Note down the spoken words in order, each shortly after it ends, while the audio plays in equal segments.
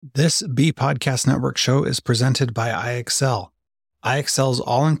This B Podcast Network show is presented by iExcel. iExcel's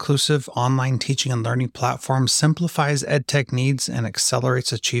all-inclusive online teaching and learning platform simplifies edtech needs and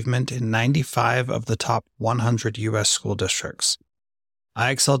accelerates achievement in 95 of the top 100 U.S. school districts.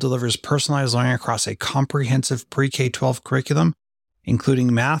 iExcel delivers personalized learning across a comprehensive pre-K-12 curriculum,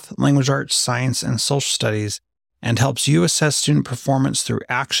 including math, language arts, science, and social studies, and helps you assess student performance through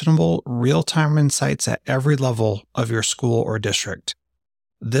actionable, real-time insights at every level of your school or district.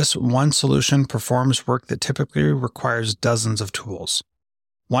 This one solution performs work that typically requires dozens of tools.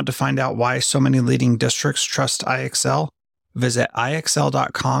 Want to find out why so many leading districts trust iExcel? Visit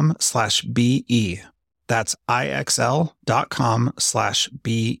ixl.com/BE. That's ixl.com/BE.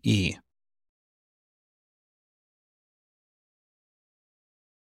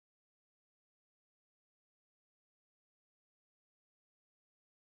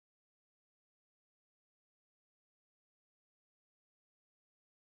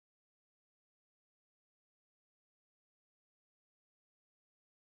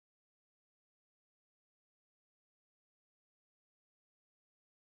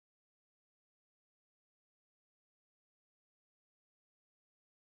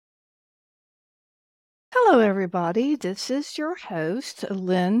 Hello, everybody. This is your host,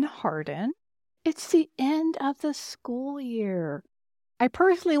 Lynn Harden. It's the end of the school year. I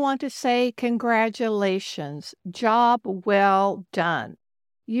personally want to say congratulations. Job well done.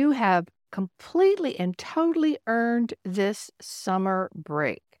 You have completely and totally earned this summer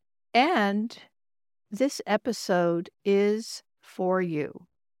break. And this episode is for you.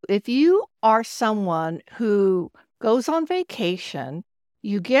 If you are someone who goes on vacation,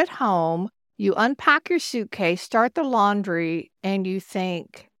 you get home, you unpack your suitcase, start the laundry, and you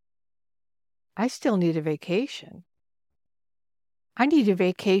think, I still need a vacation. I need a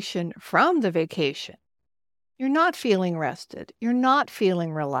vacation from the vacation. You're not feeling rested. You're not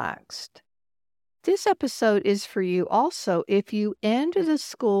feeling relaxed. This episode is for you also if you end the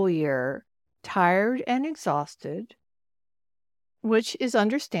school year tired and exhausted, which is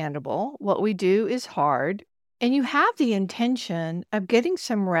understandable. What we do is hard. And you have the intention of getting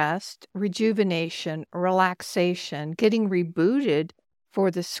some rest, rejuvenation, relaxation, getting rebooted for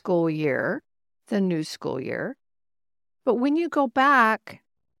the school year, the new school year. But when you go back,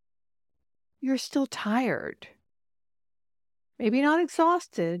 you're still tired. Maybe not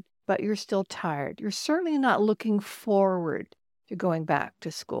exhausted, but you're still tired. You're certainly not looking forward to going back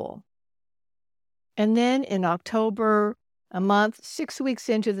to school. And then in October, a month, 6 weeks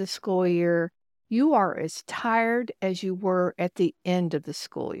into the school year, you are as tired as you were at the end of the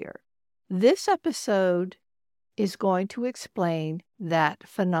school year. This episode is going to explain that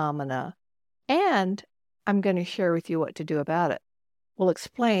phenomena, and I'm going to share with you what to do about it. We'll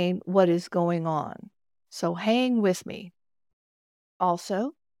explain what is going on. So hang with me.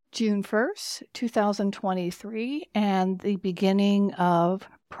 Also, June 1st, 2023, and the beginning of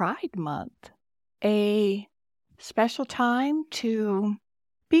Pride Month. A special time to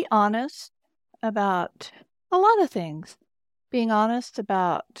be honest about a lot of things. Being honest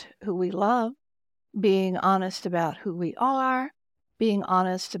about who we love, being honest about who we are, being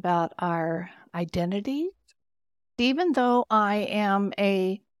honest about our identity. Even though I am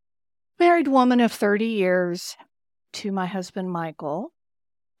a married woman of 30 years to my husband, Michael,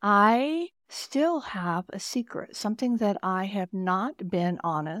 I still have a secret, something that I have not been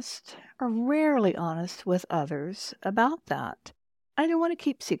honest or rarely honest with others about that. I don't want to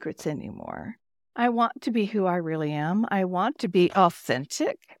keep secrets anymore. I want to be who I really am. I want to be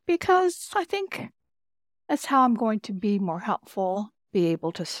authentic because I think that's how I'm going to be more helpful, be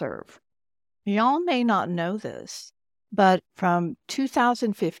able to serve. Y'all may not know this, but from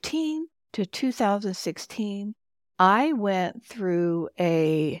 2015 to 2016, I went through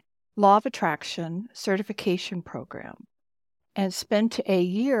a Law of Attraction certification program and spent a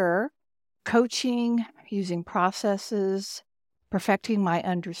year coaching, using processes, perfecting my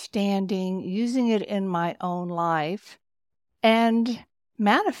understanding, using it in my own life, and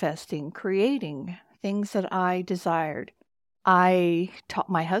manifesting, creating things that I desired. I taught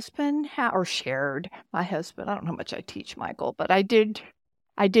my husband shared my husband. I don't know how much I teach Michael, but I did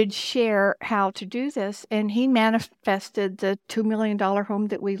share how to do this, and he manifested the $2 million home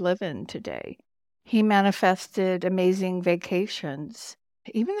that we live in today. He manifested amazing vacations.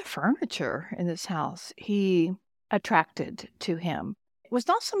 Even the furniture in this house, he attracted to him. It was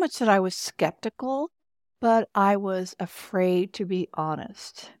not so much that I was skeptical, but I was afraid to be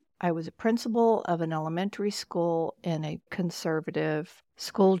honest. I was a principal of an elementary school in a conservative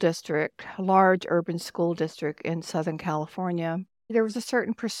school district, a large urban school district in Southern California. There was a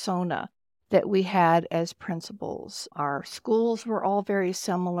certain persona that we had as principals. Our schools were all very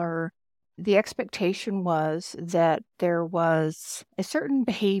similar. The expectation was that there was a certain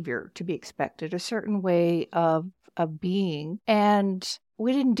behavior to be expected, a certain way of being, and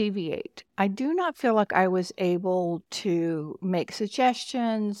we didn't deviate. I do not feel like I was able to make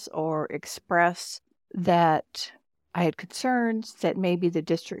suggestions or express that I had concerns that maybe the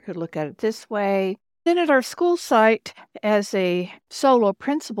district could look at it this way. Then at our school site, as a solo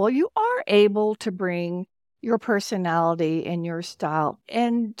principal, you are able to bring your personality and your style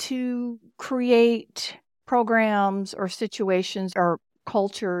and to create programs or situations or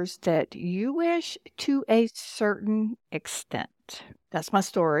cultures that you wish to a certain extent. That's my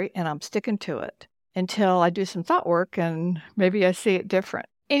story, and I'm sticking to it until I do some thought work and maybe I see it different.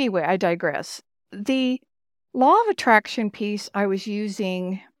 Anyway, I digress. The law of attraction piece I was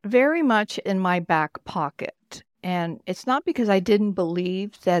using very much in my back pocket. And it's not because I didn't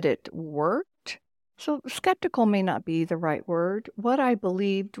believe that it worked. So skeptical may not be the right word. What I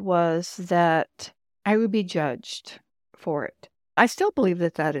believed was that I would be judged for it. I still believe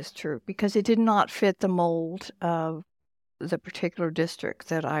that that is true because it did not fit the mold of the particular district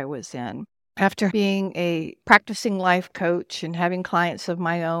that I was in. After being a practicing life coach and having clients of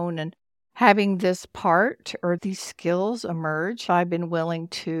my own and having this part or these skills emerge, I've been willing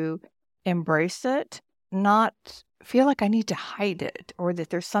to embrace it, not feel like I need to hide it or that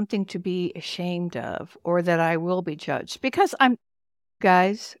there's something to be ashamed of or that I will be judged. Because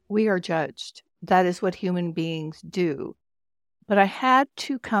guys, we are judged. That is what human beings do. But I had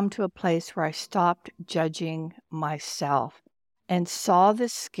to come to a place where I stopped judging myself and saw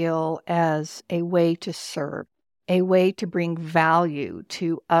this skill as a way to serve, a way to bring value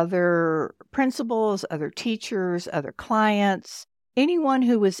to other principals, other teachers, other clients, anyone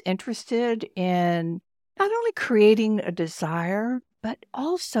who was interested in not only creating a desire, but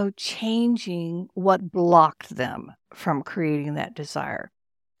also changing what blocked them from creating that desire.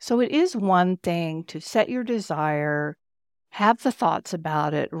 So it is one thing to set your desire, have the thoughts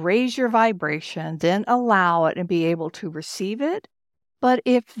about it, raise your vibration, then allow it and be able to receive it. But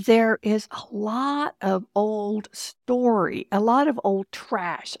if there is a lot of old story, a lot of old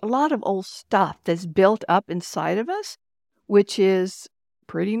trash, a lot of old stuff that's built up inside of us, which is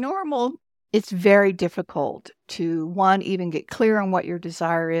pretty normal, it's very difficult to, one, even get clear on what your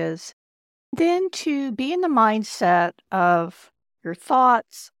desire is, then to be in the mindset of your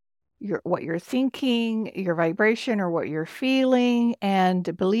thoughts, what you're thinking, your vibration or what you're feeling,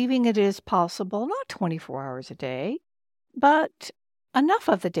 and believing it is possible, not 24 hours a day, but enough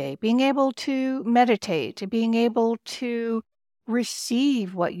of the day, being able to meditate, being able to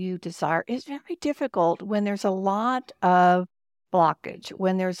receive what you desire is very difficult when there's a lot of blockage,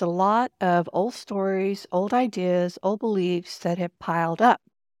 when there's a lot of old stories, old ideas, old beliefs that have piled up.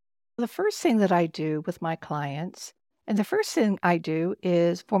 The first thing that I do with my clients, and the first thing I do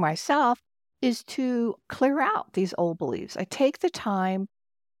is for myself, is to clear out these old beliefs. I take the time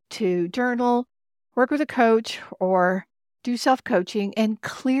to journal, work with a coach, or do self-coaching and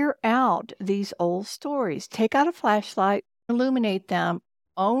clear out these old stories. Take out a flashlight, illuminate them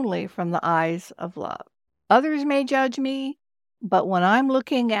only from the eyes of love. Others may judge me, but when I'm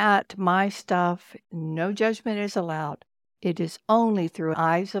looking at my stuff, no judgment is allowed. It is only through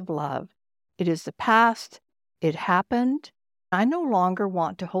eyes of love. It is the past. It happened. I no longer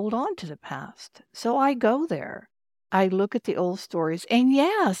want to hold on to the past. So I go there. I look at the old stories, and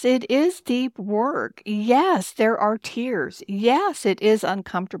yes, it is deep work. Yes, there are tears. Yes, it is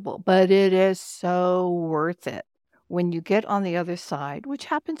uncomfortable, but it is so worth it. When you get on the other side, which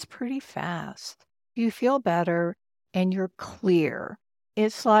happens pretty fast, you feel better and you're clear.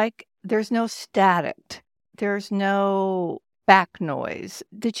 It's like there's no static. There's no back noise.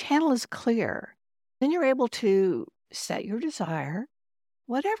 The channel is clear. Then you're able to set your desire,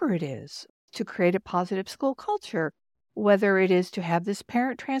 whatever it is, to create a positive school culture, whether it is to have this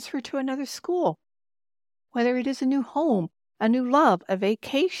parent transfer to another school, whether it is a new home, a new love, a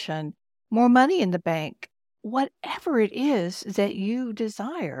vacation, more money in the bank, whatever it is that you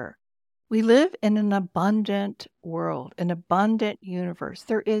desire. We live in an abundant world, an abundant universe.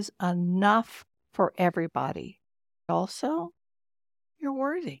 There is enough for everybody. Also, you're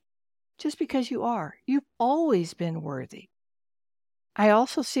worthy. Just because you are. You've always been worthy. I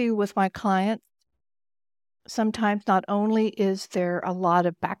also see with my clients, sometimes not only is there a lot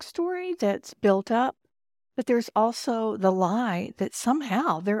of backstory that's built up, but there's also the lie that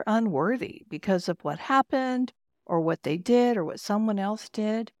somehow they're unworthy because of what happened or what they did or what someone else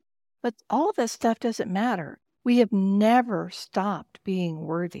did. But all of that stuff doesn't matter. We have never stopped being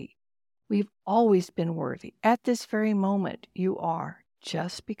worthy. We've always been worthy. At this very moment, you are,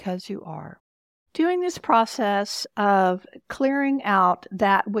 just because you are. Doing this process of clearing out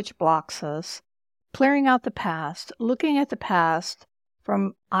that which blocks us, clearing out the past, looking at the past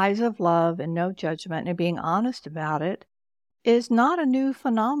from eyes of love and no judgment and being honest about it is not a new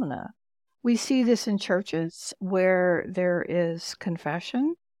phenomena. We see this in churches where there is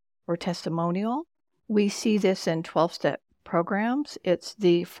confession or testimonial. We see this in 12-step programs. It's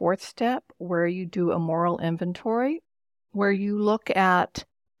the fourth step where you do a moral inventory, where you look at,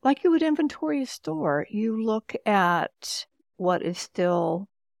 like you would inventory a store, you look at what is still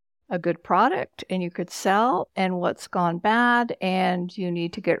a good product and you could sell and what's gone bad and you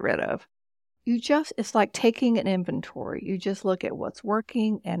need to get rid of. It's like taking an inventory. You just look at what's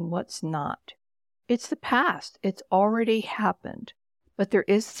working and what's not. It's the past. It's already happened. But there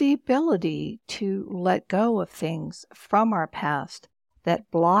is the ability to let go of things from our past that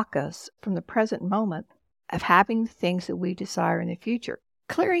block us from the present moment of having the things that we desire in the future.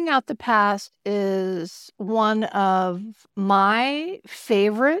 Clearing out the past is one of my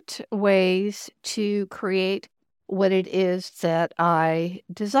favorite ways to create what it is that I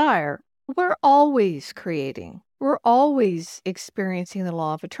desire. We're always creating. We're always experiencing the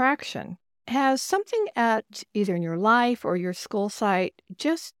law of attraction. Has something at either in your life or your school site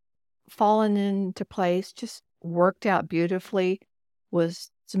just fallen into place, just worked out beautifully, was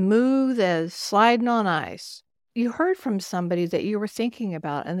smooth as sliding on ice? You heard from somebody that you were thinking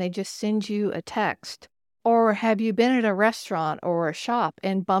about and they just send you a text. Or have you been at a restaurant or a shop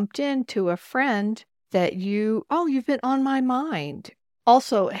and bumped into a friend that you've been on my mind?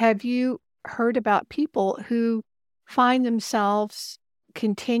 Also, have you heard about people who find themselves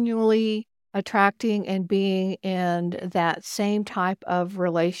continually attracting and being in that same type of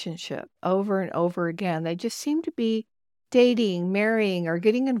relationship over and over again? They just seem to be dating, marrying, or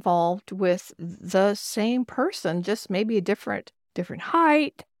getting involved with the same person, just maybe a different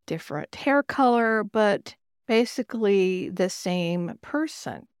height, different hair color, but basically the same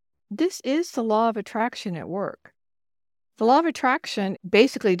person. This is the law of attraction at work. The law of attraction,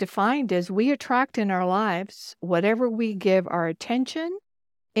 basically defined as we attract in our lives whatever we give our attention,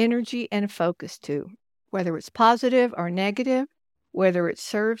 energy, and focus to, whether it's positive or negative, whether it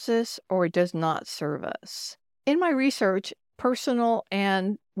serves us or it does not serve us. In my research, personal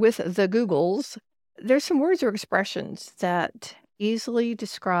and with the Googles, there's some words or expressions that easily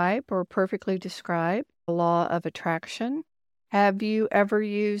describe or perfectly describe the law of attraction. Have you ever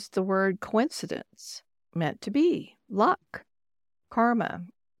used the word coincidence? Meant to be, luck, karma,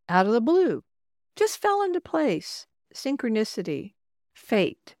 out of the blue, just fell into place, synchronicity,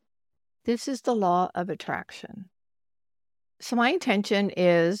 fate. This is the law of attraction. So my intention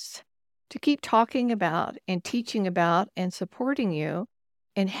is to keep talking about and teaching about and supporting you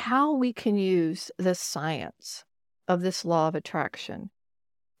in how we can use the science of this law of attraction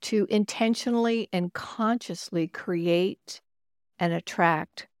to intentionally and consciously create and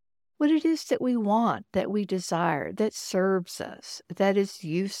attract what it is that we want, that we desire, that serves us, that is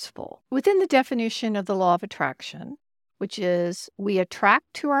useful. Within the definition of the law of attraction, which is we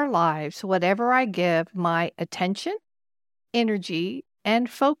attract to our lives whatever I give my attention, energy, and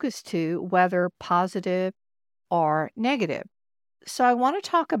focus to, whether positive or negative. So I want to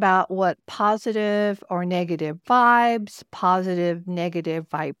talk about what positive or negative vibes, positive, negative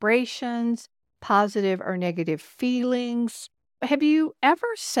vibrations, positive or negative feelings. Have you ever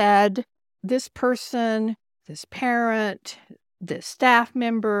said this person, this parent, this staff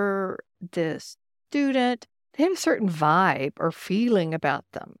member, this student, they have a certain vibe or feeling about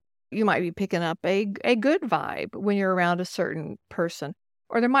them? You might be picking up a good vibe when you're around a certain person.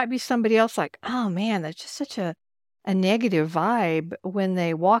 Or there might be somebody else like, oh man, that's just such a negative vibe when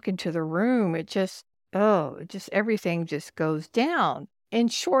they walk into the room. Everything just goes down. In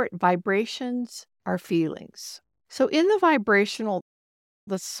short, vibrations are feelings. So in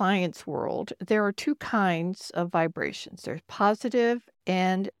the science world, there are two kinds of vibrations. There's positive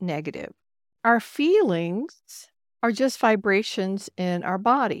and negative. Our feelings are just vibrations in our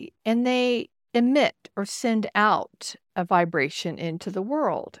body, and they emit or send out a vibration into the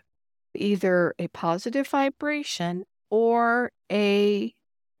world, either a positive vibration or a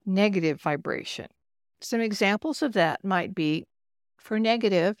negative vibration. Some examples of that might be, for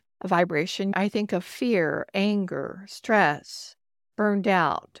negative vibration, I think of fear, anger, stress, burned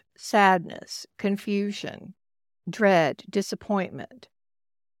out, sadness, confusion, dread, disappointment.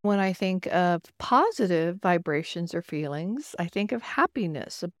 When I think of positive vibrations or feelings, I think of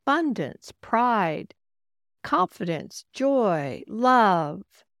happiness, abundance, pride, confidence, joy, love,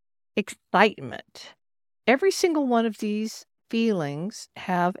 excitement. Every single one of these feelings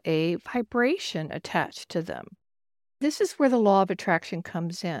have a vibration attached to them. This is where the law of attraction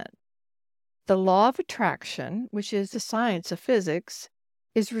comes in. The law of attraction, which is the science of physics,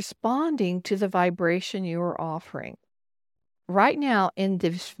 is responding to the vibration you are offering. Right now, in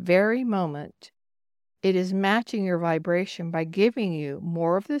this very moment, it is matching your vibration by giving you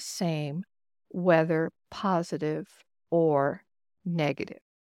more of the same, whether positive or negative.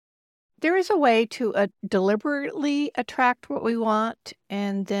 There is a way to deliberately attract what we want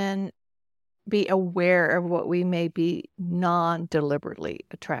and then be aware of what we may be non-deliberately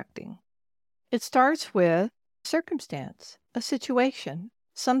attracting. It starts with circumstance, a situation.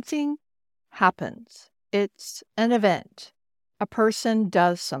 Something happens. It's an event. A person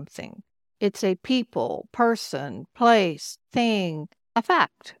does something. It's a people, person, place, thing, a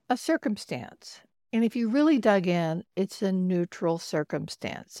fact, a circumstance. And if you really dug in, it's a neutral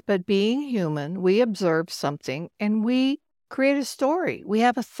circumstance. But being human, we observe something and we create a story. We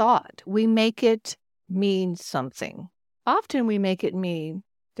have a thought. We make it mean something. Often we make it mean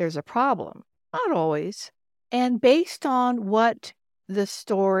there's a problem. Not always. And based on what the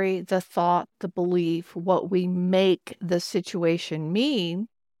story, the thought, the belief, what we make the situation mean,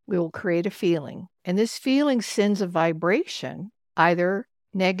 we will create a feeling. And this feeling sends a vibration, either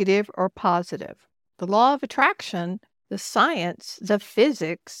negative or positive. The law of attraction, the science, the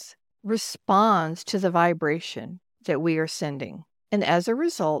physics, responds to the vibration that we are sending. And as a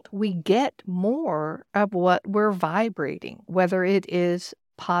result, we get more of what we're vibrating, whether it is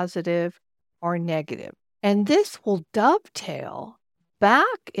positive or negative. And this will dovetail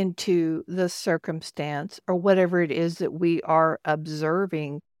back into the circumstance or whatever it is that we are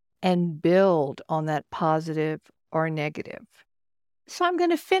observing and build on that positive or negative. So I'm going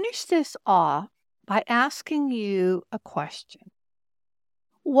to finish this off by asking you a question.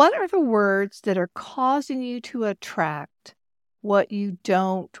 What are the words that are causing you to attract what you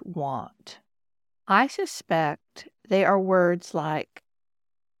don't want? I suspect they are words like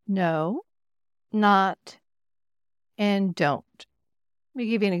no, not, and don't. Let me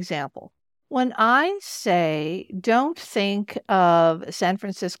give you an example. When I say don't think of San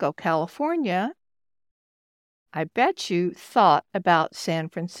Francisco, California, I bet you thought about San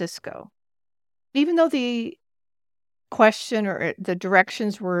Francisco. Even though the question or the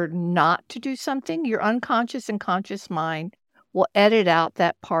directions were not to do something, your unconscious and conscious mind will edit out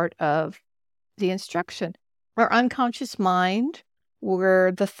that part of the instruction. Our unconscious mind,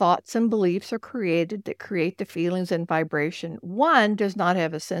 where the thoughts and beliefs are created that create the feelings and vibration, one, does not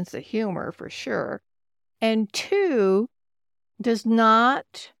have a sense of humor for sure, and two, does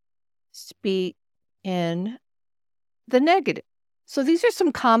not speak in the negative. So these are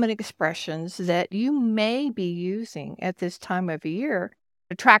some common expressions that you may be using at this time of year,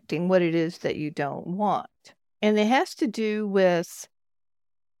 attracting what it is that you don't want. And it has to do with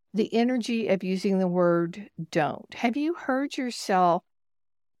the energy of using the word don't. Have you heard yourself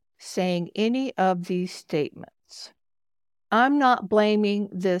saying any of these statements? I'm not blaming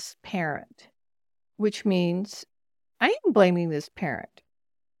this parent, which means I am blaming this parent.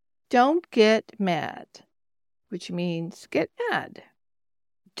 Don't get mad, which means get mad.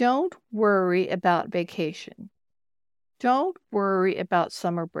 Don't worry about vacation. Don't worry about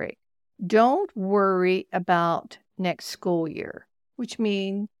summer break. Don't worry about next school year, which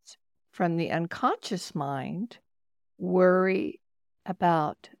means from the unconscious mind, worry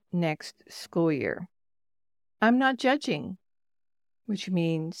about next school year. I'm not judging, which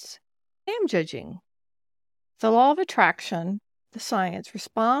means I am judging. The law of attraction, the science,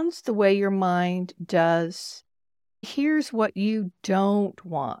 responds the way your mind does. Hears what you don't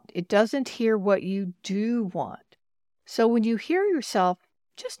want. It doesn't hear what you do want. So when you hear yourself,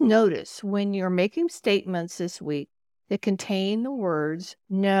 just notice when you're making statements this week that contain the words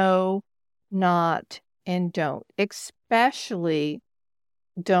no, not, and don't, especially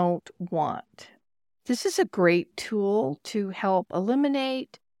don't want. This is a great tool to help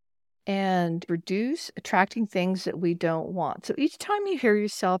eliminate and reduce attracting things that we don't want. So each time you hear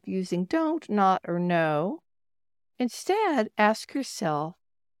yourself using don't, not, or no, instead ask yourself,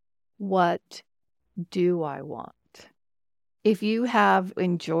 what do I want? If you have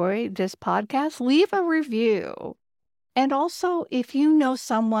enjoyed this podcast, leave a review. And also, if you know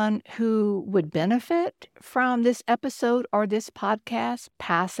someone who would benefit from this episode or this podcast,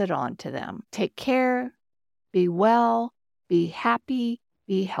 pass it on to them. Take care, be well, be happy,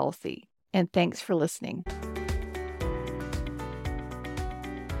 be healthy. And thanks for listening.